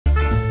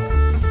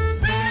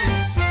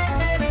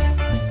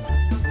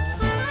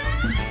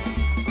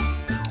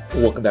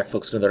Welcome back,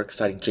 folks, to another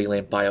exciting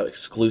JLand Bio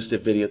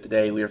exclusive video.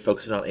 Today we are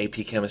focusing on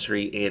AP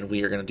Chemistry, and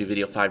we are going to do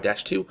video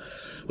 5-2,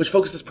 which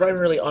focuses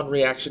primarily on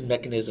reaction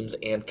mechanisms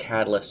and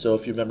catalysts. So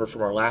if you remember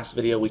from our last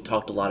video, we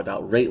talked a lot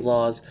about rate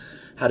laws,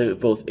 how to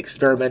both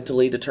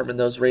experimentally determine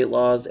those rate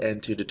laws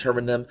and to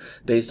determine them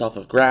based off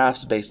of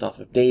graphs, based off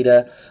of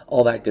data,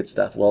 all that good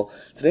stuff. Well,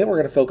 today we're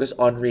going to focus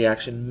on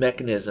reaction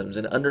mechanisms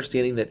and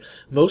understanding that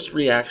most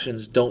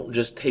reactions don't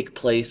just take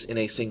place in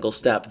a single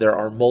step. There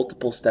are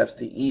multiple steps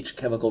to each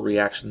chemical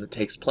reaction that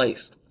takes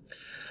place.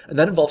 And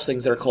that involves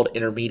things that are called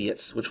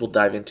intermediates, which we'll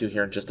dive into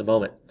here in just a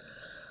moment.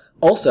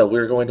 Also,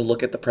 we're going to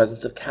look at the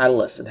presence of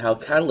catalysts and how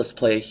catalysts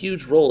play a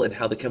huge role in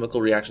how the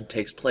chemical reaction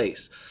takes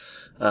place.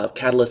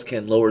 Catalysts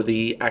can lower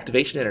the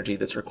activation energy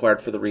that's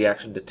required for the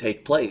reaction to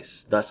take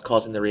place, thus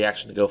causing the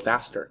reaction to go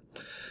faster.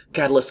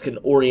 Catalysts can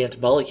orient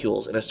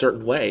molecules in a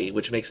certain way,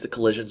 which makes the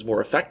collisions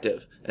more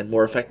effective, and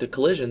more effective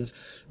collisions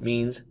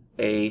means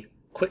a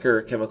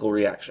quicker chemical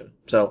reaction.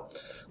 So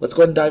let's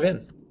go ahead and dive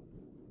in.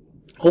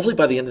 Hopefully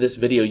by the end of this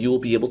video you will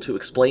be able to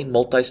explain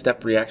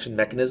multi-step reaction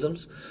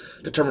mechanisms,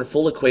 determine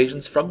full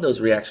equations from those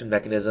reaction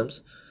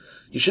mechanisms.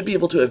 You should be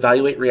able to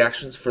evaluate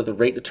reactions for the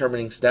rate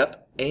determining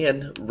step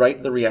and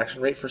write the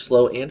reaction rate for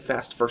slow and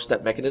fast first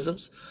step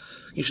mechanisms.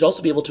 You should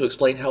also be able to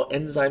explain how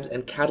enzymes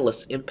and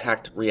catalysts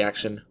impact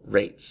reaction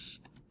rates.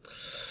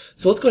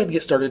 So let's go ahead and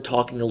get started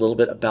talking a little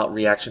bit about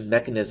reaction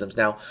mechanisms.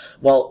 Now,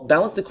 while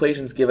balanced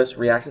equations give us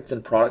reactants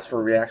and products for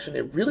a reaction,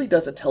 it really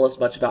doesn't tell us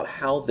much about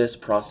how this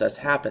process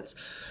happens.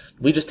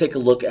 We just take a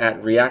look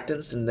at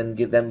reactants and then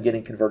get them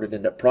getting converted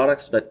into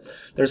products, but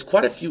there's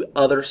quite a few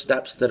other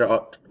steps that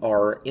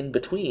are in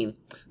between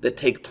that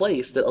take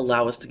place that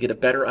allow us to get a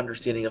better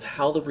understanding of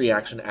how the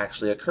reaction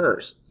actually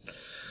occurs.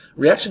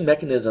 Reaction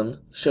mechanism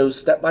shows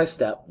step by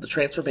step the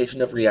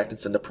transformation of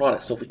reactants into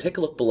products. So if we take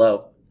a look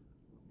below,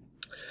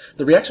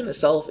 the reaction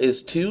itself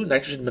is two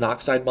nitrogen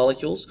monoxide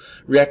molecules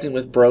reacting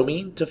with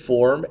bromine to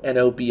form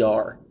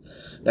NOBr.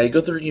 Now you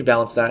go through and you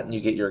balance that and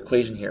you get your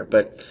equation here,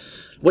 but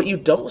what you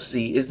don't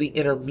see is the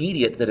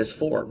intermediate that is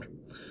formed.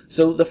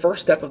 So the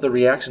first step of the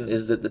reaction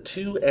is that the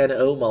two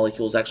NO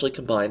molecules actually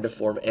combine to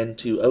form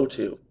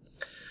N2O2.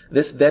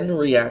 This then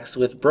reacts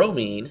with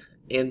bromine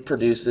and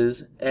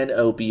produces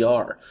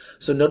NOBr.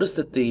 So notice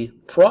that the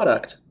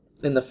product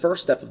in the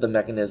first step of the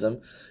mechanism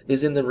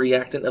is in the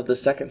reactant of the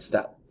second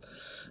step.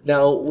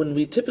 Now, when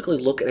we typically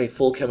look at a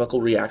full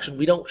chemical reaction,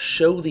 we don't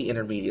show the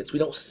intermediates. We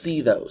don't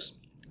see those.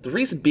 The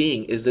reason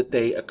being is that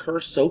they occur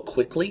so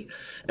quickly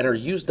and are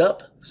used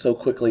up so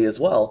quickly as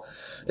well,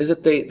 is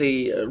that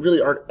they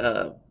really aren't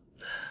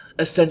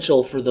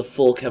essential for the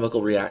full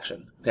chemical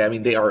reaction. Okay, I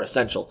mean, they are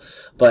essential,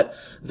 but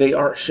they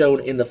aren't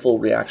shown in the full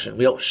reaction.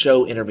 We don't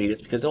show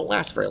intermediates because they don't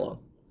last very long.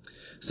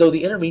 So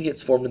the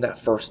intermediates formed in that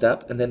first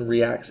step and then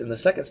reacts in the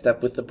second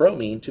step with the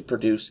bromine to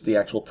produce the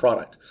actual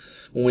product.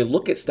 When we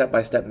look at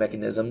step-by-step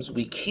mechanisms,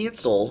 we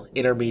cancel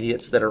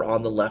intermediates that are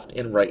on the left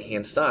and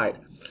right-hand side.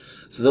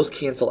 So those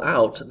cancel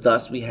out,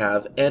 thus we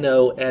have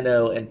NO,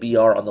 NO, and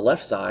Br on the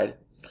left side,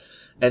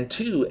 and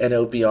two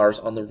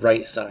NOBrs on the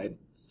right side.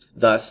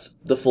 Thus,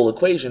 the full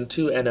equation,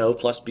 2NO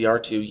plus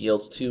Br2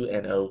 yields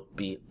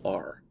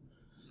 2NOBr.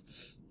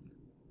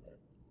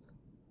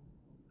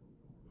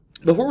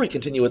 Before we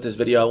continue with this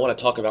video, I want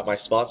to talk about my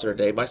sponsor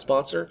today. My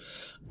sponsor,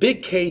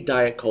 Big K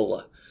Diet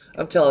Cola.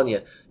 I'm telling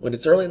you, when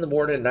it's early in the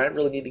morning and I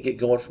really need to get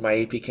going for my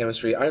AP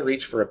Chemistry, I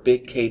reach for a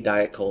Big K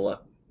Diet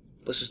Cola.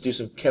 Let's just do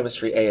some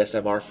chemistry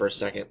ASMR for a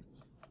second.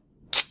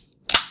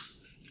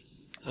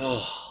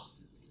 Oh.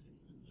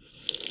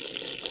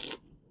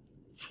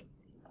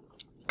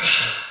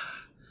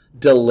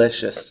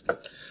 Delicious.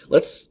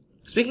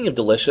 Speaking of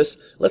delicious,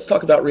 let's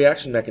talk about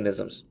reaction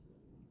mechanisms.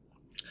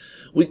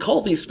 We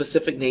call these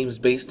specific names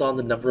based on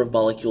the number of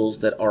molecules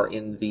that are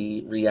in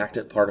the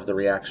reactant part of the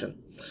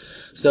reaction.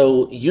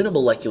 So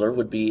unimolecular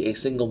would be a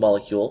single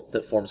molecule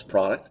that forms a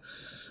product.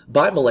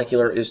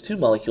 Bimolecular is two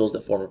molecules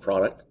that form a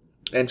product.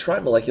 And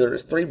trimolecular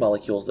is three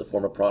molecules that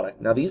form a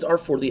product. Now these are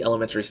for the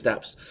elementary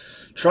steps.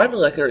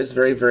 Trimolecular is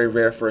very, very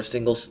rare for a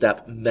single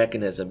step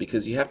mechanism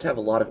because you have to have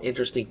a lot of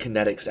interesting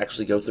kinetics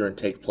actually go through and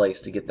take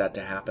place to get that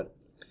to happen.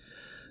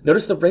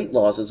 Notice the rate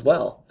laws as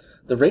well.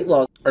 The rate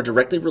laws are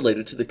directly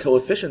related to the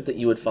coefficient that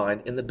you would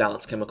find in the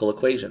balanced chemical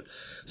equation.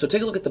 So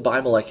take a look at the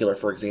bimolecular,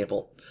 for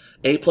example.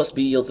 A plus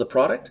B yields the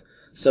product,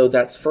 so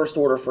that's first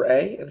order for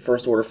A and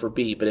first order for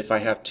B. But if I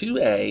have two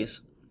A's,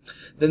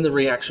 then the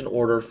reaction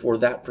order for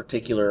that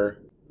particular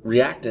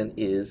reactant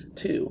is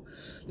 2.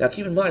 Now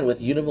keep in mind with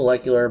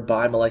unimolecular,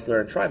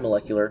 bimolecular, and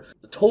trimolecular,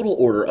 the total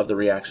order of the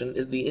reaction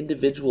is the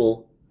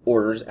individual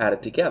orders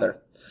added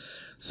together.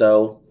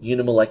 So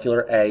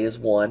unimolecular A is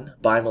 1,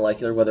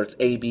 bimolecular, whether it's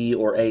AB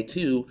or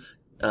A2,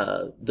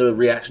 the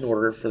reaction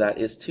order for that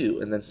is 2.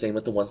 And then same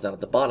with the ones down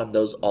at the bottom,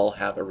 those all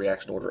have a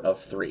reaction order of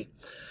 3.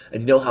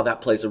 And you know how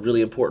that plays a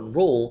really important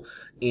role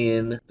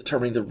in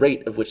determining the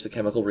rate at which the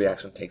chemical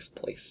reaction takes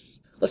place.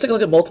 Let's take a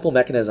look at multiple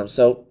mechanisms.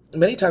 So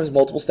many times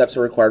multiple steps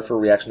are required for a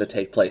reaction to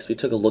take place. We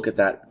took a look at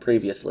that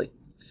previously.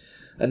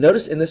 And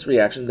notice in this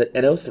reaction that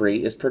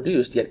NO3 is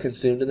produced yet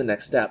consumed in the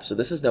next step. So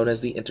this is known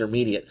as the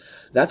intermediate.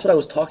 That's what I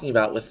was talking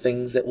about with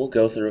things that will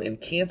go through and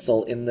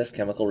cancel in this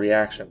chemical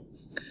reaction.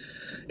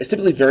 It's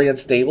typically very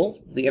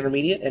unstable, the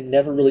intermediate, and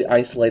never really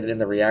isolated in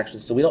the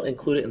reaction, so we don't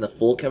include it in the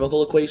full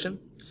chemical equation.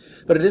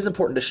 But it is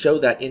important to show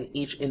that in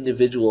each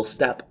individual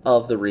step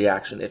of the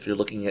reaction if you're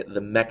looking at the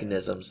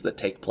mechanisms that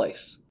take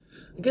place.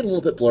 Again, a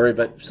little bit blurry,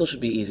 but still should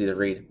be easy to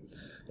read.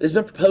 It has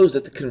been proposed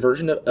that the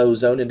conversion of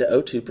ozone into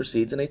O2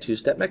 proceeds in a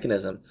two-step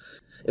mechanism.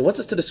 It wants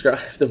us to describe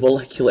the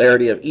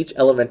molecularity of each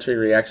elementary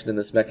reaction in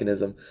this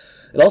mechanism.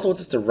 It also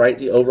wants us to write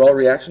the overall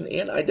reaction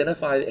and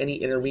identify any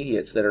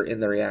intermediates that are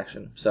in the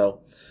reaction.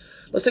 So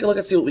let's take a look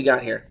and see what we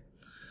got here.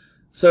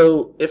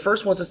 So it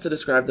first wants us to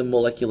describe the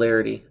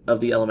molecularity of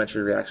the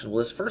elementary reaction. Well,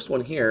 this first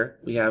one here,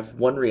 we have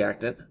one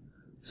reactant,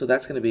 so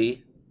that's going to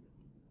be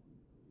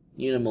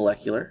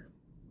unimolecular.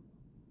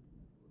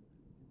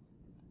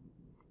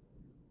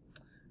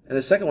 And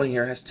the second one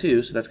here has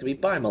two, so that's going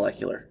to be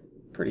bimolecular.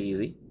 Pretty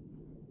easy.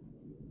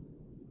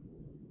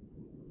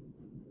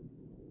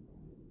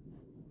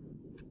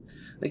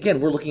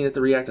 Again, we're looking at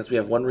the reactants. We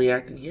have one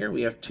reactant here,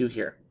 we have two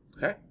here.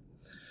 Okay.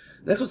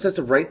 Next one says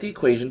to write the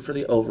equation for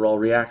the overall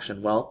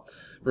reaction. Well,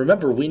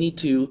 remember, we need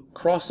to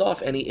cross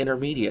off any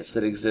intermediates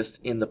that exist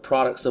in the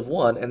products of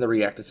one and the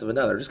reactants of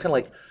another. Just kind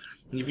of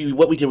like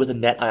what we did with the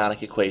net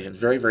ionic equation.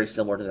 Very, very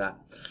similar to that.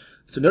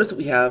 So notice that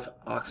we have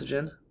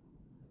oxygen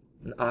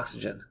and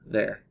oxygen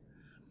there.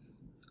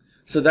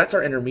 So that's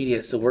our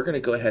intermediate, so we're going to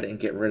go ahead and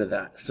get rid of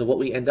that. So what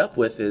we end up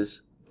with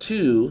is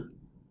two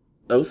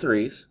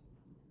O3s,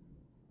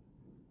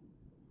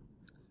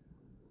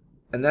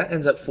 and that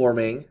ends up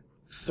forming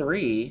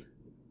three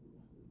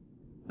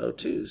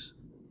O2s.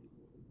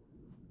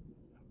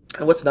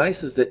 And what's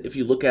nice is that if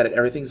you look at it,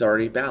 everything's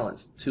already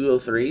balanced. Two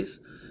O3s,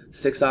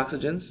 six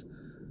oxygens,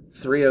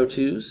 three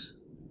O2s.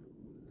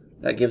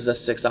 That gives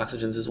us six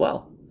oxygens as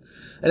well.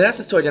 And it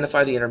asks us to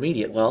identify the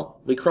intermediate. Well,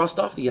 we crossed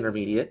off the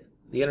intermediate.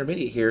 The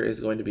intermediate here is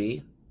going to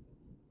be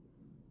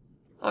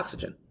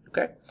oxygen.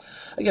 Okay?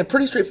 Again,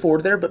 pretty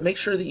straightforward there, but make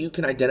sure that you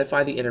can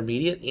identify the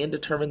intermediate and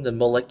determine the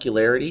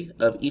molecularity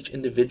of each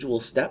individual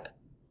step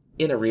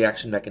in a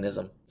reaction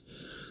mechanism.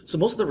 So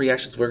most of the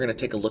reactions we're going to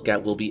take a look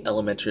at will be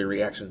elementary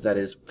reactions. That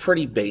is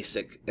pretty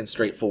basic and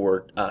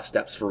straightforward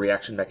steps for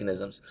reaction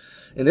mechanisms.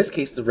 In this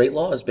case, the rate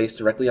law is based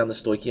directly on the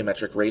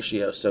stoichiometric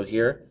ratio. So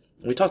here,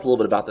 we talked a little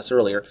bit about this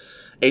earlier,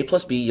 A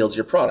plus B yields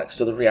your product.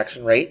 So the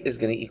reaction rate is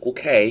going to equal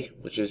K,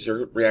 which is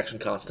your reaction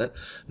constant,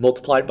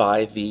 multiplied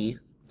by the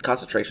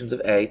concentrations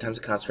of A times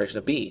the concentration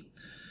of B.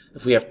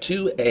 If we have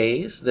two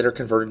A's that are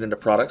converted into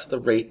products, the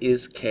rate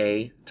is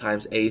K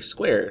times A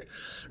squared.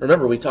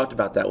 Remember, we talked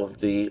about that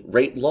with the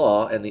rate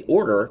law, and the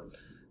order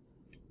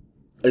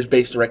is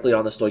based directly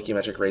on the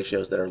stoichiometric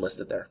ratios that are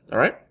listed there. All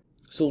right?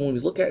 So when we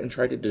look at and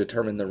try to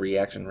determine the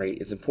reaction rate,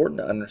 it's important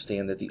to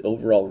understand that the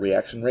overall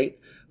reaction rate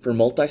for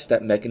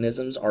multi-step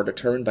mechanisms are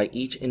determined by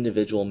each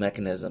individual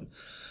mechanism.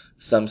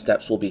 Some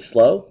steps will be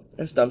slow,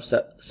 and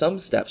some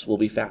steps will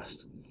be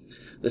fast.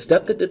 The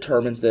step that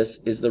determines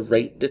this is the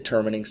rate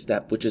determining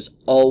step, which is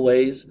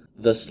always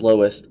the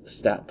slowest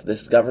step.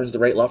 This governs the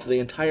rate law for the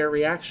entire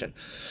reaction.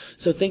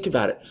 So think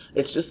about it.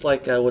 It's just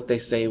like what they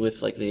say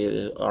with like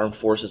the armed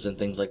forces and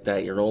things like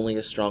that. You're only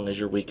as strong as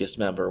your weakest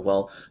member.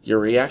 Well, your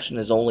reaction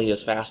is only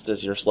as fast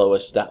as your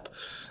slowest step.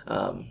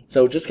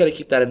 So just got to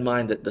keep that in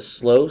mind, that the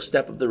slow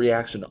step of the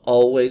reaction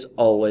always,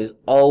 always,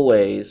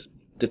 always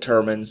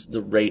determines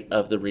the rate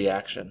of the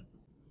reaction.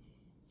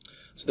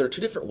 So there are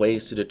two different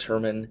ways to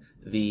determine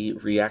the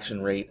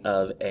reaction rate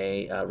of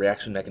a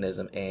reaction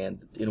mechanism,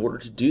 and in order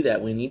to do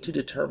that, we need to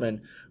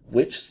determine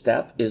which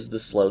step is the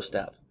slow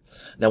step.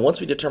 Now,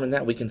 once we determine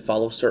that, we can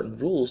follow certain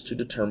rules to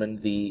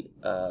determine the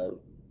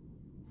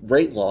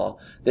rate law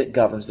that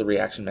governs the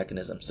reaction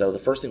mechanism. So the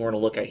first thing we're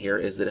going to look at here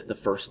is that if the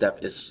first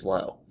step is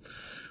slow.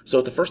 So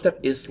if the first step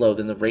is slow,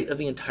 then the rate of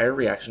the entire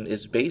reaction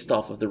is based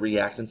off of the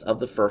reactants of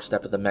the first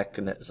step of the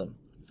mechanism.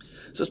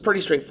 So it's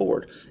pretty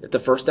straightforward. If the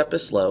first step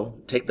is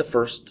slow, take the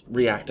first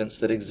reactants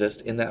that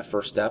exist in that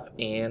first step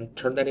and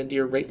turn that into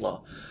your rate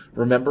law.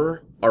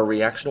 Remember our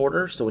reaction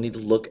order, so we need to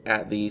look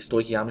at the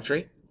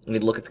stoichiometry. We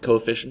need to look at the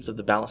coefficients of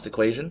the balanced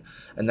equation,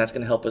 and that's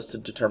going to help us to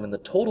determine the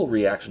total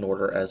reaction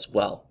order as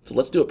well. So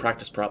let's do a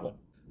practice problem.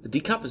 The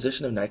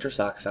decomposition of nitrous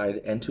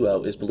oxide,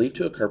 N2O, is believed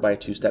to occur by a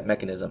two-step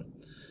mechanism.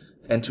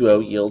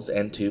 N2O yields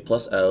N2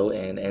 plus O,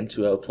 and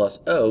N2O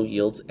plus O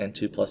yields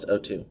N2 plus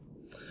O2.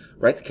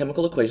 Write the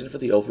chemical equation for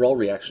the overall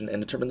reaction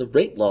and determine the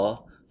rate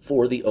law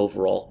for the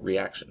overall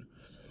reaction.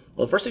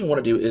 Well, the first thing we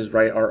want to do is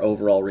write our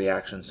overall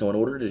reaction. So in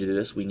order to do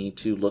this, we need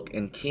to look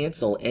and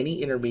cancel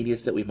any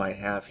intermediates that we might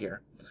have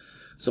here.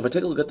 So if I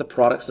take a look at the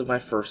products of my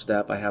first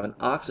step, I have an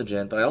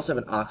oxygen, but I also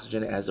have an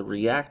oxygen as a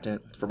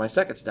reactant for my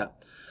second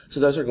step. So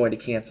those are going to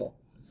cancel.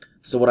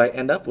 So what I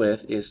end up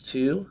with is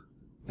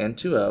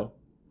 2N2O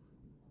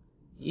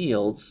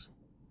yields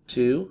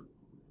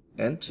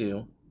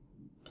 2N2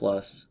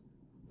 plus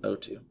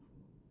O2.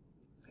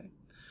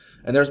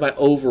 And there's my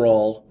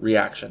overall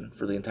reaction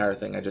for the entire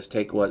thing. I just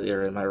take what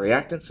are in my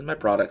reactants and my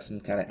products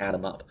and kind of add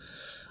them up.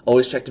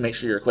 Always check to make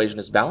sure your equation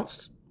is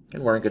balanced,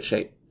 and we're in good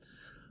shape.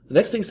 The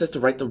next thing says to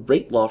write the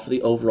rate law for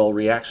the overall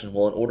reaction.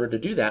 Well, in order to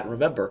do that,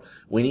 remember,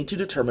 we need to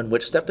determine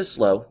which step is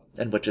slow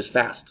and which is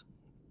fast.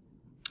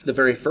 The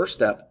very first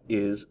step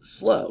is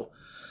slow.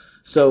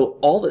 So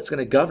all that's going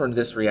to govern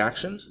this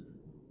reaction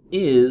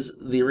is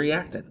the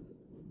reactant.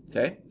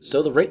 Okay,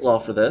 so the rate law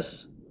for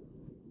this,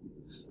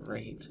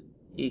 rate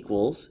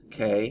equals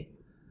K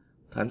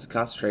times the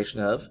concentration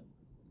of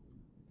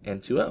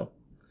N2O.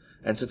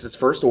 And since it's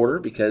first order,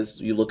 because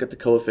you look at the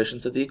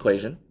coefficients of the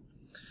equation,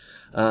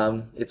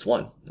 it's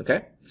 1,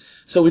 okay?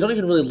 So we don't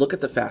even really look at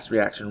the fast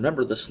reaction.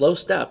 Remember, the slow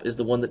step is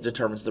the one that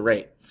determines the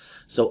rate.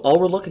 So all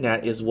we're looking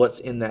at is what's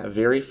in that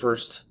very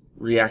first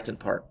reactant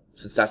part.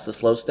 Since that's the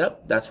slow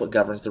step, that's what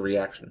governs the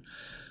reaction.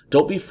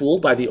 Don't be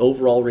fooled by the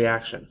overall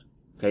reaction,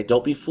 okay?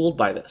 Don't be fooled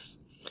by this.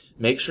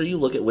 Make sure you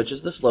look at which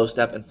is the slow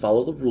step and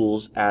follow the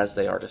rules as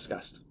they are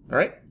discussed, all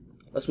right?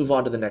 Let's move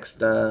on to the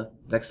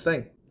next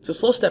thing. So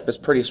slow step is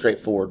pretty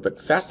straightforward, but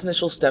fast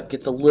initial step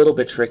gets a little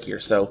bit trickier,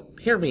 so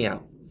hear me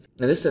out.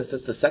 In this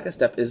instance, the second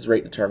step is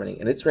rate determining,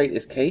 and its rate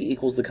is K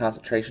equals the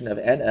concentration of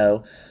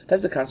NO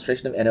times the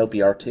concentration of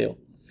NOBr2.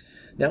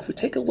 Now, if we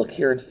take a look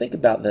here and think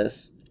about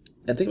this,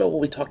 and think about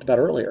what we talked about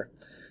earlier,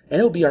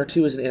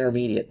 NOBr2 is an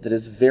intermediate that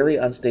is very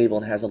unstable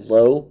and has a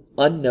low,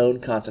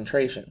 unknown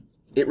concentration.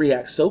 It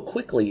reacts so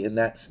quickly in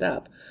that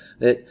step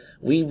that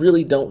we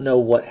really don't know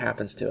what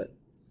happens to it.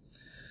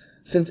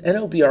 Since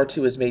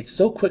NOBr2 is made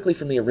so quickly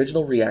from the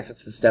original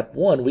reactants in step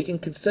 1, we can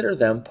consider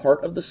them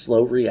part of the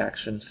slow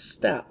reaction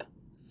step.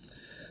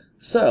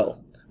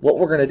 So, what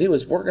we're going to do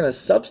is we're going to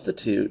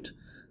substitute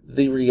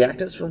the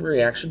reactants from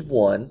reaction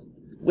 1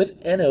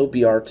 with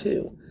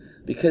NOBr2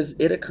 because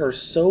it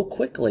occurs so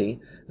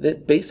quickly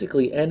that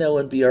basically NO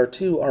and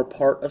Br2 are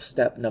part of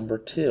step number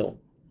 2.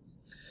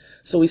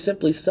 So we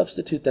simply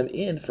substitute them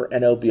in for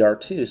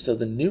NOBr2, so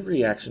the new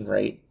reaction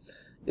rate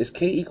is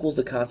K equals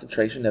the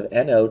concentration of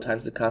NO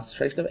times the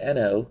concentration of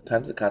NO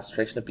times the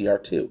concentration of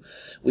Br2.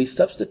 We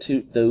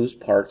substitute those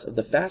parts of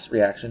the fast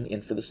reaction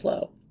in for the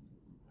slow.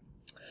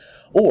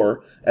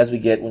 Or, as we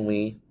get when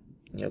we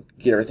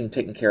get everything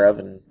taken care of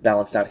and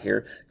balanced out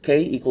here,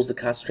 K equals the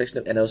concentration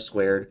of NO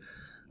squared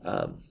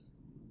times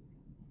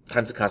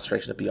the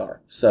concentration of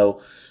Br.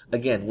 So,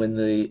 again, when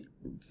the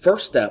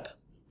first step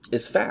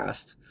is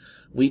fast,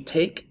 we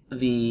take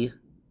the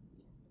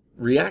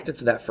reactants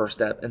of that first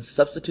step and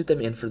substitute them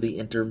in for the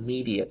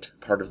intermediate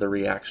part of the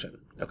reaction,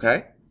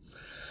 okay?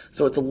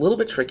 So it's a little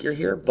bit trickier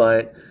here,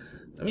 but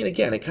I mean,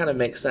 again, it kind of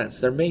makes sense.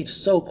 They're made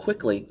so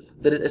quickly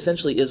that it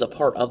essentially is a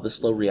part of the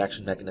slow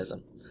reaction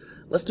mechanism.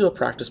 Let's do a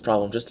practice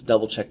problem just to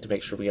double check to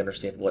make sure we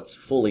understand what's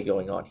fully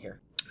going on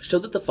here. Show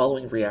that the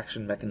following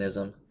reaction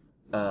mechanism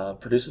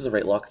produces a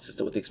rate law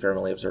consistent with the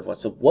experimentally observed one.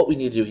 So what we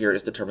need to do here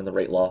is determine the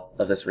rate law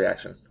of this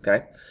reaction,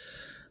 okay?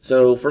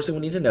 So first thing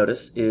we need to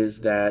notice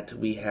is that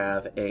we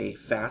have a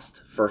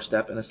fast first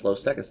step and a slow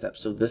second step.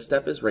 So this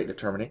step is rate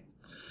determining.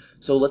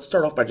 So let's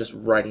start off by just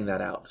writing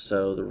that out.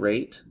 So the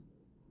rate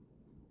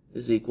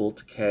is equal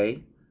to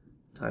K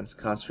times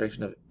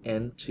concentration of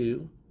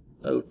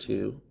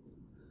N2O2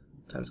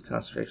 times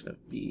concentration of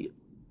Br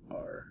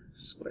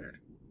squared.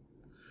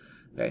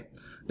 Okay.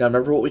 Now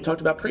remember what we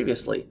talked about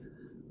previously.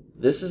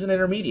 This is an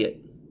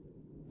intermediate.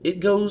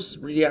 It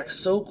reacts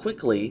so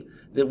quickly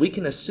that we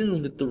can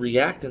assume that the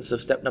reactants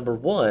of step number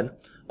 1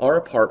 are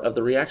a part of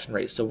the reaction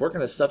rate. So we're going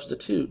to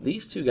substitute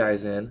these two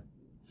guys in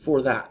for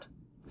that.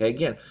 Okay,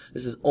 again,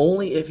 this is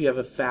only if you have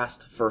a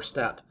fast first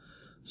step.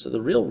 So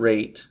the real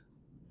rate,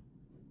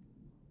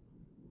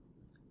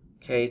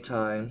 K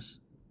times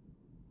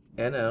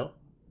NO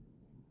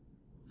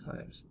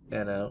times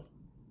NO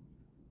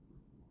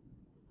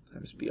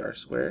times Br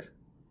squared.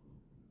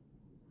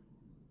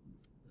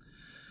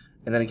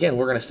 And then again,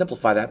 we're going to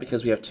simplify that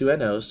because we have two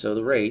NOs, so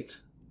the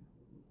rate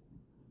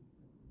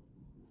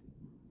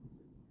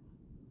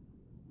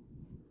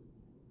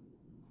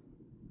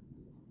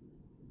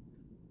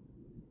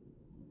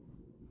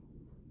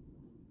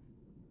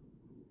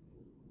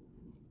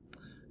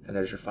and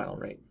there's your final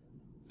rate.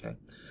 Okay.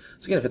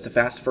 So again, if it's a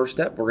fast first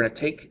step, we're going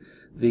to take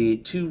the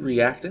two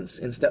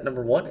reactants in step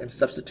number 1 and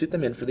substitute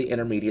them in for the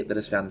intermediate that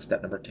is found in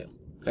step number 2.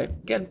 Okay.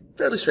 Again,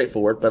 fairly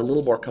straightforward, but a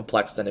little more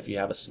complex than if you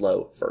have a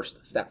slow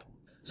first step.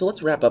 So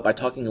let's wrap up by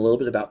talking a little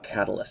bit about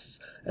catalysts.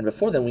 And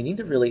before then, we need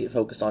to really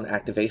focus on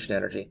activation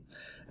energy.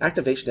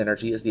 Activation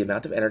energy is the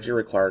amount of energy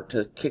required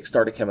to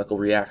kickstart a chemical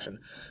reaction.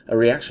 A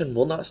reaction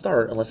will not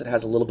start unless it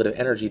has a little bit of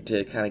energy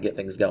to kind of get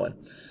things going.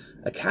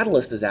 A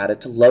catalyst is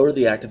added to lower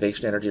the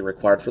activation energy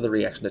required for the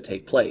reaction to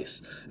take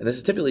place. And this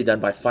is typically done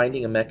by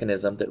finding a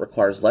mechanism that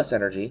requires less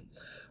energy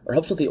or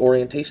helps with the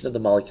orientation of the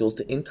molecules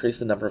to increase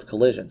the number of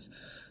collisions.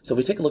 So if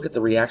we take a look at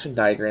the reaction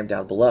diagram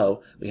down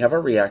below, we have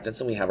our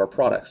reactants and we have our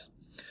products.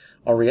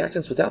 Our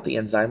reactants without the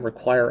enzyme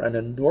require an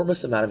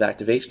enormous amount of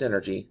activation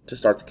energy to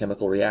start the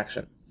chemical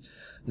reaction.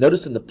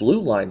 Notice in the blue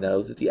line,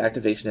 though, that the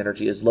activation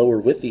energy is lower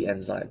with the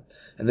enzyme.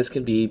 And this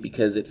can be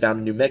because it found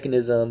a new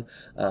mechanism,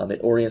 it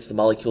orients the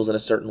molecules in a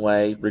certain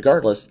way.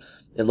 Regardless,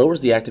 it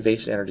lowers the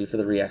activation energy for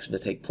the reaction to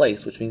take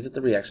place, which means that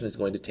the reaction is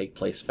going to take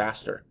place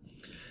faster.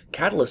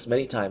 Catalysts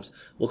many times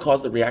will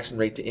cause the reaction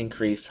rate to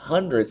increase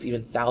hundreds,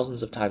 even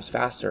thousands of times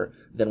faster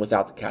than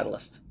without the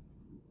catalyst.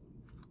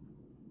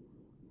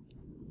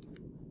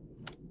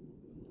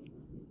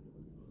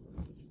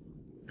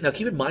 Now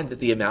keep in mind that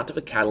the amount of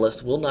a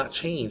catalyst will not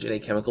change in a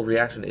chemical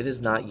reaction. It is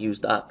not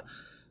used up.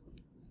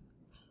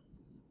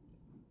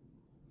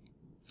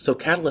 So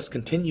catalysts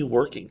continue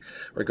working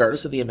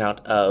regardless of the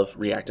amount of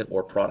reactant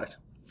or product.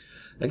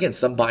 Again,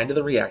 some bind to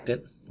the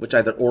reactant, which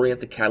either orient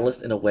the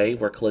catalyst in a way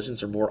where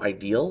collisions are more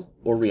ideal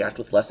or react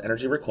with less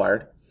energy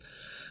required.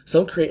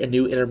 Some create a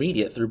new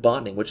intermediate through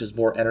bonding, which is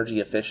more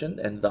energy efficient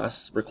and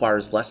thus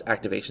requires less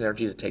activation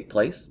energy to take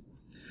place.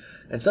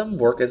 And some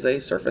work as a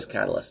surface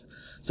catalyst.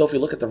 So if you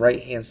look at the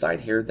right-hand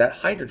side here, that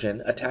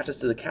hydrogen attaches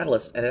to the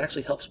catalyst and it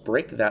actually helps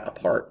break that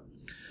apart.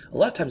 A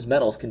lot of times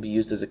metals can be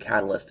used as a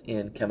catalyst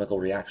in chemical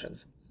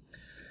reactions.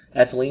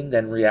 Ethylene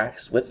then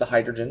reacts with the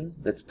hydrogen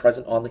that's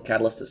present on the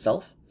catalyst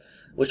itself,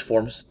 which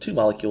forms two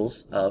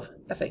molecules of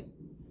ethane,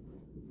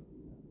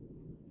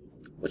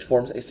 which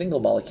forms a single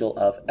molecule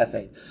of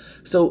ethane.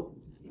 So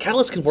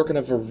catalysts can work in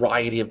a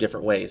variety of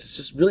different ways. It's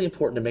just really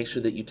important to make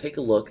sure that you take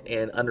a look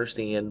and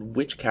understand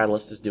which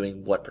catalyst is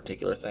doing what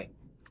particular thing.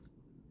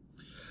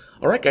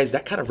 All right, guys,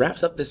 that kind of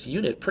wraps up this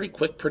unit. Pretty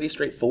quick, pretty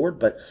straightforward,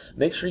 but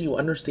make sure you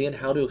understand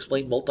how to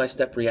explain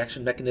multi-step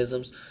reaction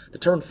mechanisms,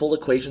 determine full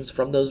equations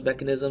from those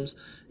mechanisms,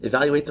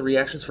 evaluate the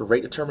reactions for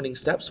rate-determining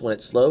steps when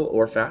it's slow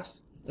or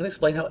fast, and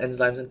explain how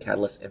enzymes and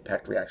catalysts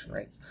impact reaction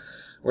rates.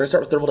 We're going to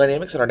start with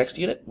thermodynamics in our next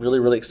unit. Really,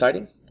 really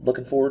exciting.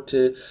 Looking forward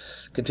to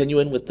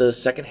continuing with the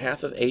second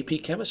half of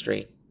AP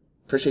Chemistry.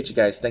 Appreciate you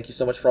guys. Thank you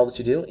so much for all that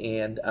you do,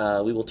 and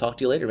we will talk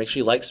to you later. Make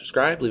sure you like,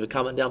 subscribe, leave a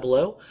comment down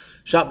below,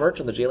 shop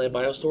merch on the Jayland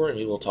Bio Store, and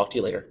we will talk to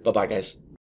you later. Bye-bye, guys.